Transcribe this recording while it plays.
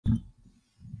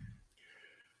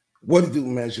What it do,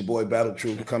 man? It's your boy Battle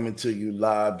Truth coming to you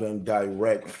live and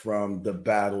direct from the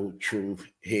Battle Truth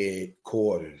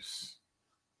headquarters.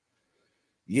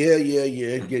 Yeah.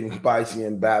 Getting spicy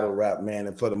in battle rap, man.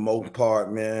 And for the most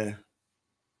part, man,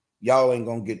 y'all ain't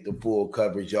gonna get the full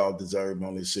coverage y'all deserve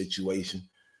on this situation.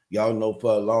 Y'all know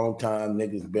for a long time,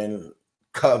 niggas been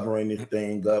covering this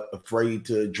thing up, afraid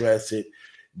to address it,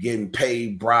 getting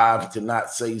paid bribes to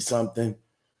not say something.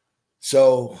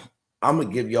 So I'm going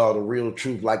to give y'all the real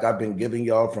truth like I've been giving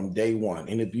y'all from day one.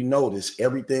 And if you notice,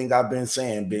 everything I've been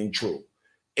saying been true.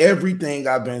 Everything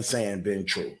I've been saying been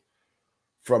true.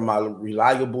 From my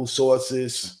reliable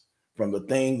sources, from the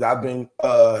things I've been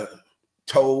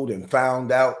told and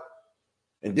found out.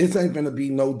 And this ain't going to be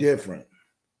no different.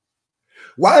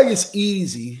 Why is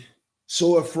Easy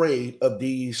so afraid of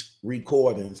these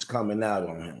recordings coming out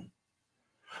on him?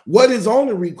 What is on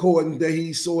the recording that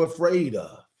he's so afraid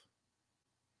of?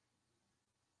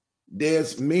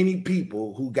 There's many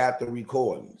people who got the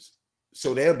recordings,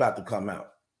 so they're about to come out.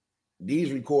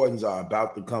 These recordings are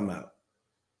about to come out.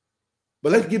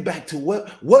 But let's get back to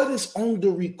what is on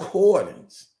the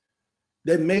recordings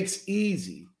that makes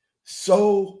Easy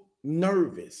so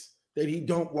nervous that he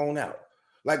don't want out.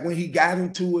 Like when he got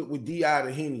into it with D.I.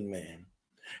 the Henny Man.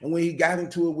 And when he got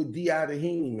into it with D.I. the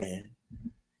Henny Man,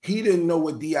 he didn't know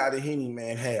what D.I. the Henny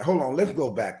Man had. Hold on, let's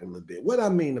go back a little bit. What I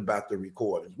mean about the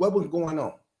recordings, what was going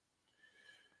on?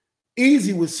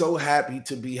 Easy was so happy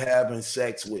to be having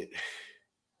sex with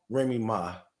Remy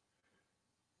Ma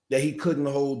that he couldn't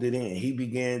hold it in. He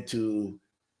began to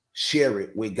share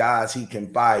it with guys he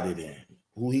confided in,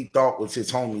 who he thought was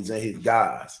his homies and his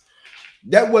guys.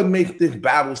 That what makes this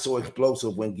battle so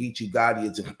explosive when Geechee Gotti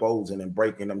is exposing and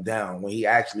breaking them down, when he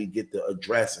actually get to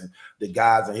addressing the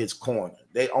guys in his corner.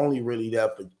 They only really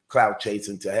there for clout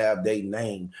chasing to have their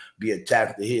name be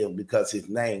attached to him because his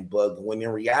name bugged, when in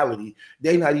reality,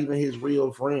 they not even his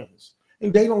real friends.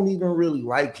 And they don't even really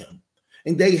like him.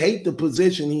 And they hate the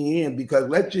position he in because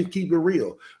let's just keep it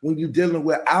real. When you're dealing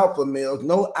with alpha males,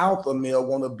 no alpha male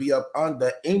want to be up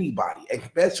under anybody,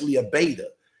 especially a beta.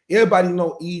 Everybody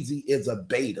know Easy is a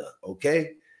beta,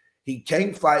 okay? He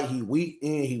can't fight, he weak,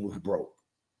 and he was broke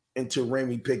until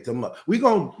Remy picked him up. We're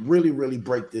going to really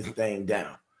break this thing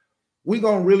down. We're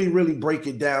going to really break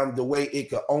it down the way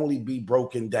it could only be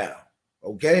broken down,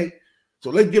 okay? So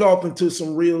let's get off into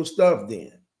some real stuff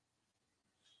then.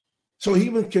 So he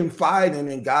was confiding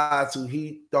in guys who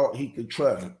he thought he could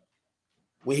trust,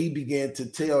 where he began to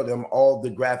tell them all the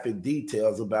graphic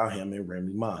details about him and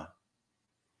Remy Ma.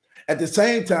 At the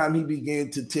same time, he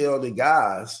began to tell the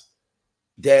guys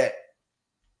that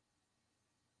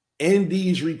in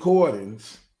these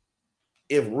recordings,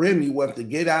 if Remy was to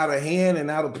get out of hand and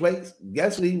out of place,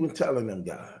 guess what he was telling them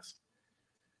guys?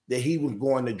 That he was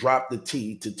going to drop the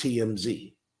T to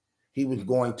TMZ. He was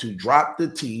going to drop the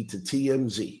T to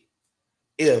TMZ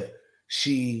if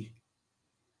she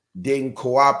didn't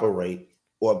cooperate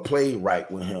or play right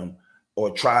with him or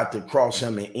tried to cross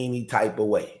him in any type of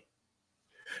way.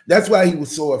 That's why he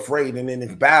was so afraid. And in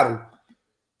his battle,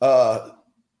 what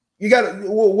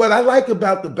I like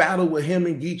about the battle with him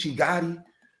and Geechee Gotti,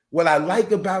 what I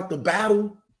like about the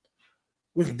battle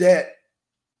was that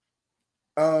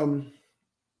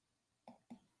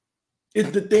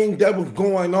it's the thing that was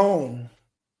going on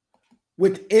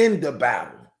within the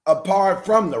battle, apart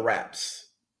from the raps.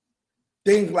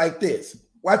 Things like this.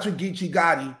 Watch what Geechee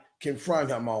Gotti confront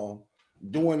him on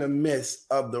during the midst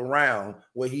of the round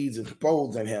where he's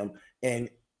exposing him and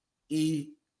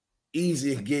Easy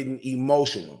is getting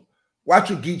emotional. Watch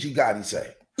what Geechee Gotti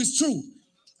say. It's true.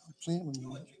 I'm playing with me.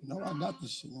 No, I got this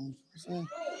shit. You know what I'm saying?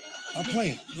 I'm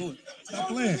playing. Do it. Stop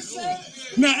playing.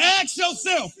 Now ask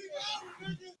yourself.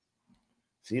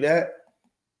 See that?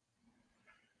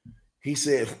 He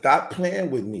said, stop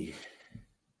playing with me.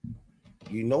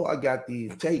 You know I got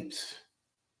these tapes.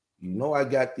 You know I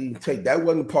got these tapes. That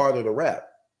wasn't part of the rap.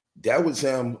 That was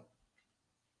him,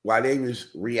 while they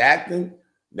was reacting,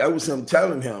 that was him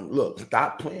telling him, look,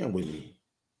 stop playing with me.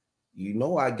 You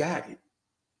know I got it.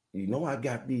 You know I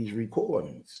got these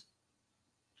recordings.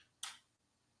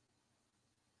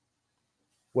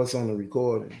 What's on the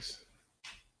recordings?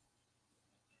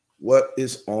 What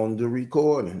is on the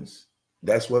recordings?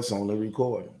 That's what's on the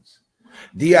recordings.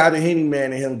 D.I. the Henny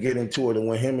Man and him get into it, and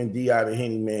when him and D.I. the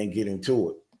Henny Man get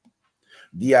into it,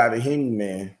 D.I. the Henny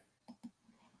Man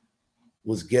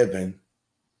was given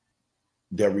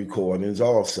the recordings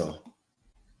also.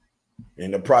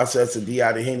 In the process of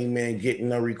D.I. the Henny Man getting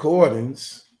the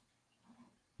recordings,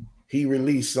 he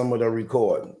released some of the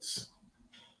recordings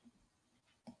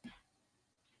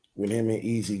when him and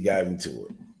Easy got into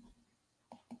it.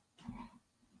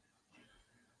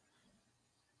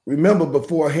 Remember,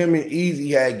 before him and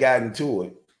Easy had gotten to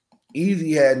it,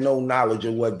 Easy had no knowledge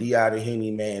of what D.I. the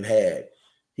Henny Man had.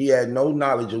 He had no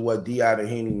knowledge of what D.I. the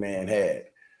Henny Man had.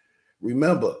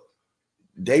 Remember,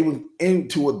 they were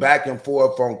into it back and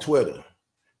forth on Twitter.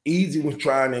 Easy was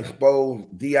trying to expose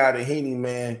D.I. the Henny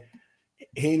Man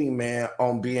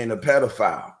on being a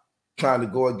pedophile, trying to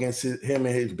go against him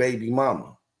and his baby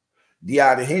mama.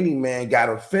 D.I. the Henny Man got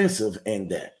offensive in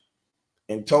that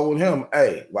and told him,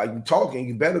 hey, while you talking,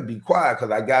 you better be quiet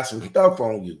because I got some stuff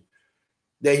on you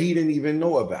that he didn't even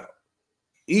know about.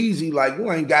 Easy, like,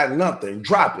 you ain't got nothing,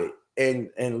 drop it.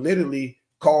 And literally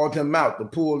called him out to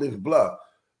pull his bluff,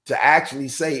 to actually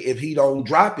say, if he don't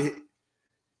drop it,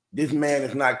 this man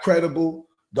is not credible.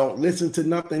 Don't listen to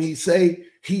nothing he say.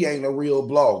 He ain't a real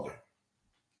blogger.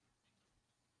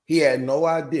 He had no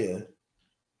idea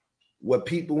what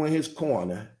people in his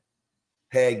corner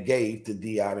had gave to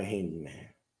D.I. the Henny Man.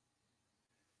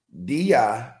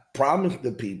 D.I. promised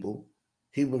the people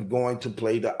he was going to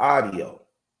play the audio,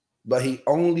 but he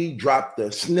only dropped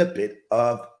a snippet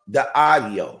of the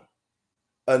audio,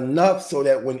 enough so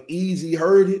that when Easy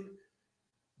heard it,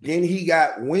 then he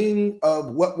got wind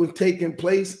of what was taking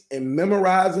place and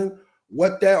memorizing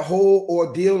what that whole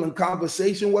ordeal and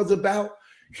conversation was about.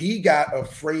 He got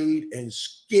afraid and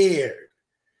scared.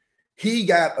 He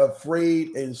got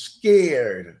afraid and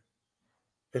scared.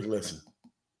 Let's listen.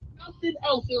 Nothing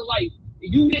else in life.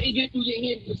 You didn't get through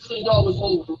your head until y'all was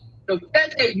over. The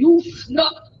fact that you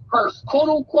snuck her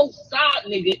quote-unquote side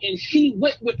nigga and she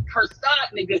went with her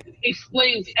side nigga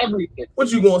explains everything.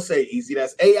 What you gonna say, Easy?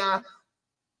 That's AI?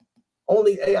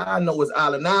 Only AI I know is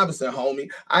Allen Iverson, homie.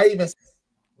 I even...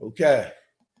 Okay.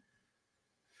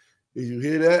 Did you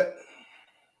hear that?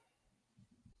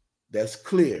 That's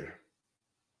clear.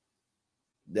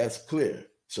 That's clear.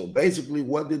 So basically,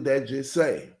 what did that just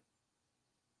say?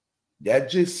 That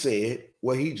just said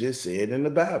what he just said in the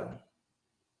battle.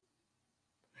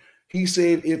 He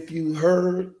said, if you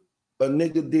heard a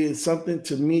nigga did something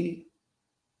to me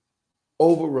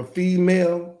over a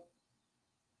female,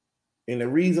 and the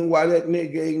reason why that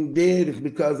nigga ain't dead is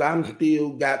because I'm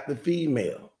still got the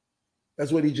female.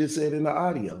 That's what he just said in the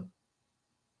audio.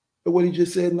 That's what he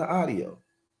just said in the audio.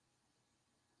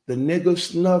 The nigga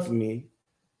snuffed me.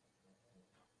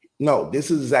 No, this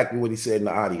is exactly what he said in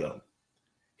the audio.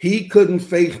 He couldn't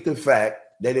face the fact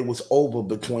that it was over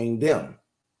between them.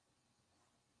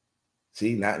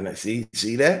 See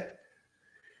that?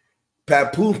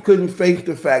 Papoose couldn't face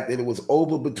the fact that it was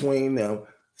over between them,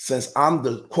 since I'm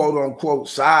the quote unquote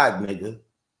side nigga.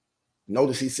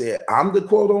 Notice he said, I'm the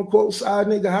quote unquote side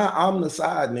nigga. How I'm the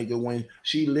side nigga when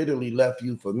she literally left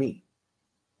you for me?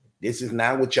 This is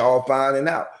not what y'all finding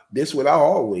out. This is what I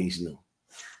always knew.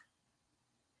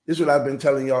 This is what I've been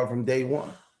telling y'all from day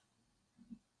one.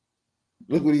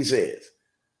 Look what he says.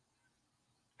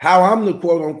 How I'm the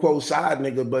quote unquote side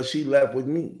nigga, but she left with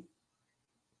me.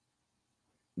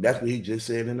 That's what he just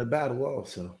said in the battle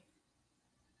also.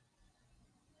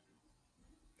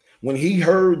 When he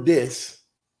heard this,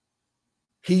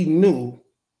 he knew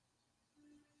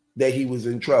that he was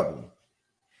in trouble,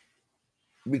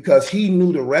 because he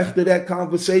knew the rest of that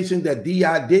conversation that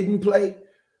D.I. didn't play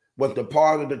was the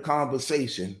part of the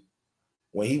conversation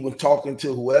when he was talking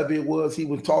to whoever it was he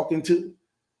was talking to.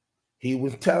 He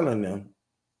was telling them,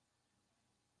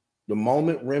 the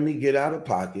moment Remy get out of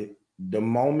pocket, the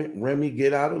moment Remy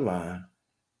get out of line,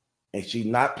 and she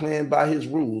not playing by his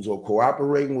rules or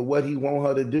cooperating with what he want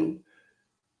her to do,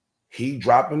 he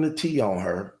dropping the T on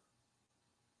her,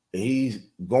 and he's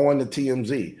going to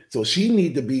TMZ. So she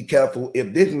need to be careful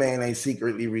if this man ain't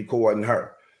secretly recording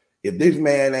her. If this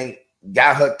man ain't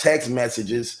got her text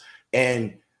messages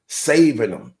and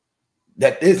saving them,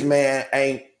 that this man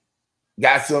ain't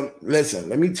got some, listen,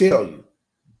 let me tell you,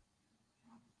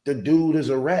 the dude is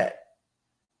a rat,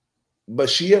 but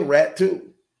she a rat too.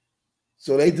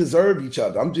 So they deserve each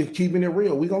other. I'm just keeping it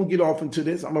real. We're going to get off into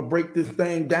this. I'm going to break this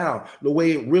thing down the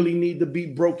way it really need to be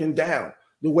broken down,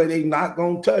 the way they not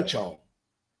going to touch on.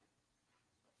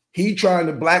 He trying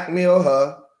to blackmail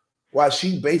her while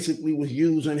she basically was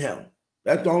using him.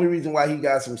 That's the only reason why he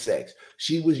got some sex.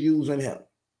 She was using him.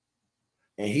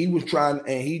 And he was trying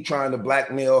to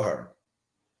blackmail her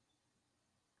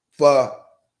for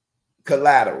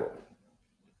collateral,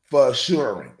 for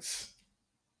assurance.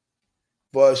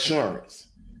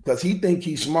 Because he think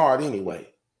he's smart anyway.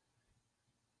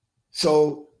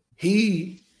 So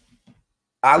he,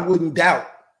 I wouldn't doubt,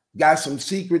 got some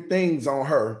secret things on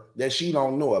her that she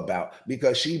don't know about,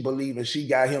 because she believing she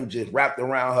got him just wrapped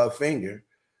around her finger,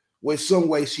 which some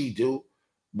way she do.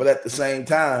 But at the same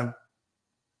time,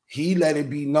 he let it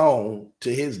be known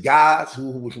to his guys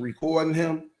who was recording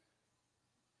him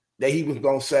that he was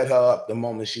going to set her up the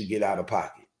moment she get out of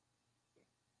pocket.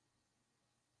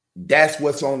 That's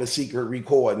what's on the secret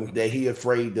recording that he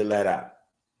afraid to let out.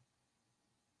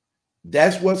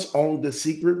 That's what's on the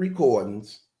secret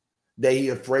recordings that he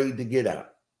afraid to get out.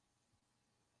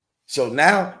 So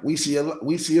now we see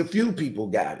a few people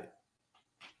got it.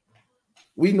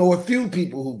 We know a few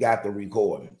people who got the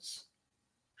recordings.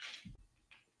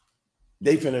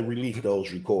 They finna release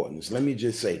those recordings. Let me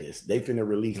just say this. They finna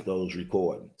release those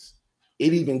recordings.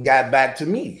 It even got back to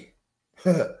me.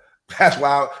 That's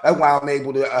why I'm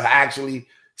able to actually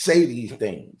say these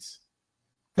things.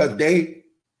 Because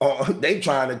they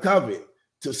trying to cover it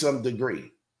to some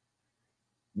degree.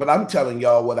 But I'm telling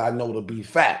y'all what I know to be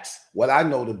facts, what I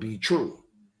know to be true.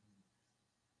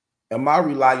 And my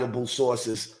reliable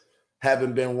sources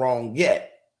haven't been wrong yet.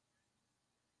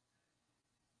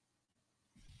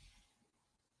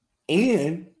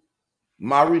 And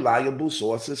my reliable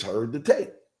sources heard the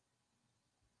tape.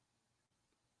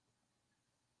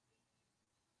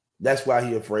 That's why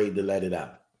he afraid to let it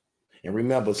out. And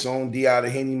remember, soon D.I. the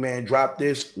Henny Man dropped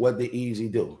this, what did Easy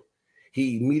do?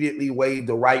 He immediately waved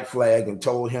the right flag and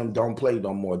told him don't play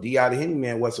no more. D.I. the Henny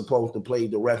Man was supposed to play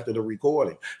the rest of the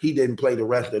recording. He didn't play the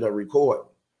rest of the recording.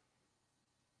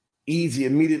 Easy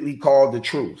immediately called the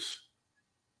truce.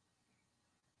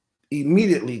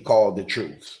 Immediately called the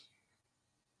truce.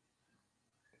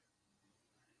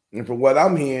 And from what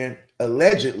I'm hearing,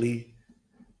 allegedly,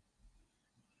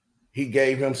 he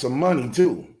gave him some money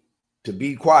too, to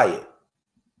be quiet.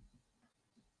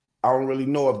 I don't really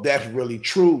know if that's really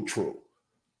true,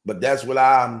 but that's what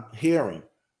I'm hearing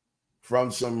from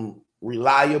some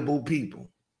reliable people.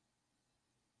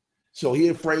 So he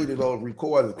afraid of those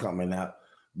recordings coming out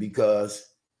because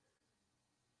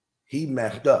he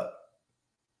messed up.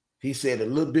 He said a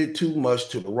little bit too much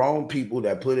to the wrong people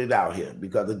that put it out here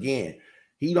because, again,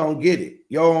 he don't get it.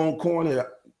 Your own corner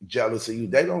jealous of you.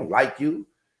 They don't like you,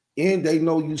 and they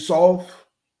know you soft.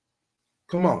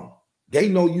 Come on. They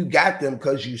know you got them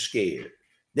because you scared.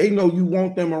 They know you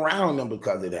want them around them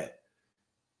because of that.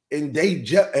 And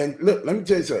and look, let me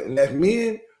tell you something. And as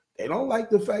men, they don't like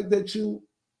the fact that you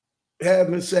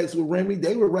having sex with Remy.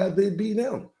 They would rather it be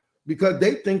them because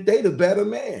they think they the better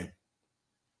man.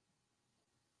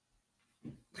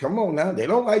 Come on now. They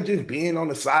don't like just being on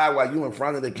the side while you in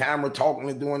front of the camera talking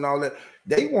and doing all that.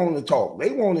 They want to talk.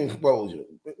 They want exposure.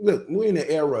 Look, we're in the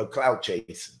era of clout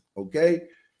chasing, okay?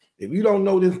 If you don't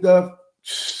know this stuff,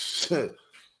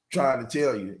 trying to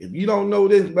tell you, if you don't know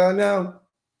this by now,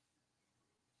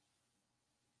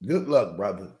 good luck,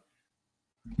 brother.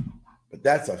 But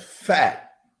that's a fact.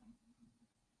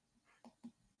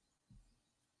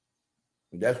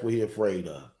 And that's what he's afraid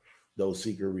of, those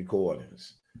secret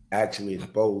recordings, actually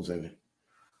exposing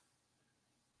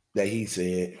that he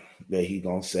said that he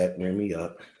gonna set Remy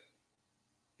up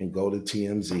and go to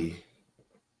TMZ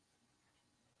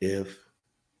if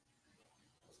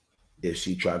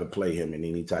she try to play him in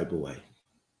any type of way.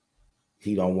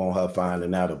 He don't want her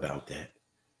finding out about that.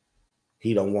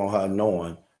 He don't want her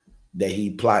knowing that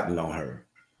he plotting on her.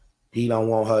 He don't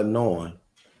want her knowing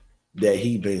that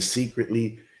he been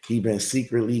secretly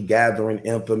gathering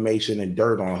information and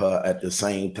dirt on her at the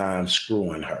same time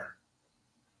screwing her.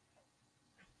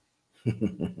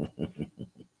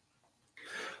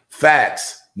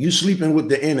 Facts. You sleeping with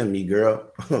the enemy,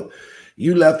 girl.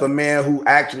 You left a man who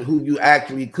you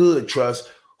actually could trust,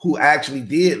 who actually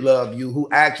did love you, who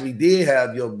actually did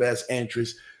have your best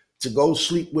interest, to go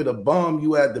sleep with a bum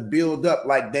you had to build up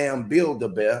like damn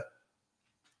Build-A-Bear.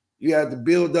 You had to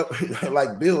build up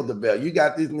like Build-A-Bear. You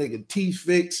got this nigga teeth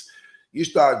fixed. You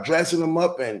start dressing him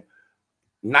up in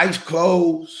nice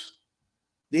clothes.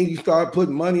 Then you start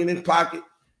putting money in his pocket.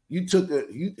 You took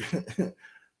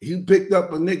you picked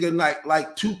up a nigga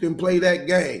like Two Can Play That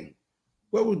Game.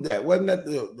 What was that? Wasn't that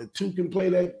the Two Can Play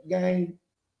That Game?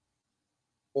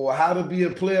 Or How to Be a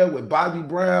Player with Bobby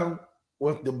Brown?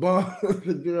 With the bum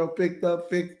the girl picked up,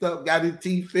 fixed up, got his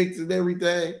teeth fixed and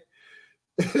everything.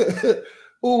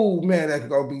 Ooh, man, that's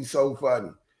gonna be so funny.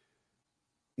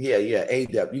 Yeah,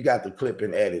 A-Dep, you got the clip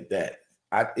and edit that.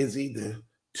 It's either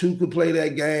Two Can Play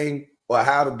That Game or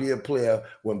How to Be a Player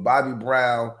when Bobby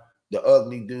Brown, the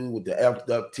ugly dude with the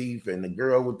effed up teeth, and the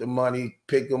girl with the money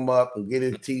pick him up and get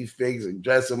his teeth fixed and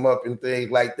dress him up and things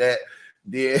like that.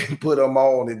 Then put him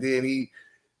on, and then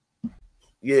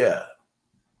yeah,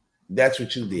 that's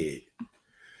what you did.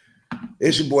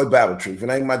 It's your boy Battle Truth. It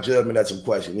ain't my judgment, that's a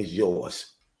question. It's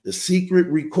yours. The secret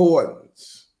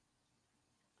recordings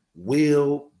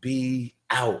will be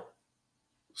out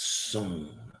soon.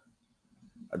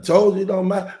 I told you it don't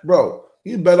matter. Bro,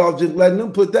 you better off just letting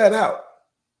them put that out.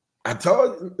 I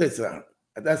told you, listen,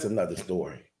 that's another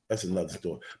story. That's another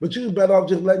story. But you better off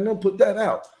just letting them put that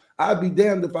out. I'd be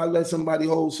damned if I let somebody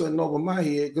hold something over my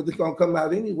head because it's going to come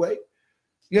out anyway.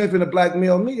 You ain't finna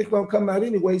blackmail me. It's going to come out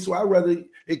anyway. So I'd rather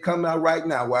it come out right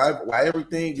now while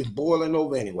everything is boiling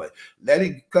over anyway. Let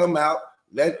it come out.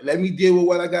 Let me deal with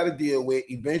what I got to deal with.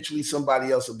 Eventually,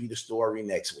 somebody else will be the story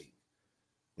next week.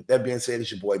 With that being said,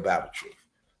 it's your boy, Bible Truth.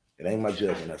 It ain't my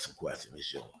judgment. That's a question.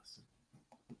 It's yours.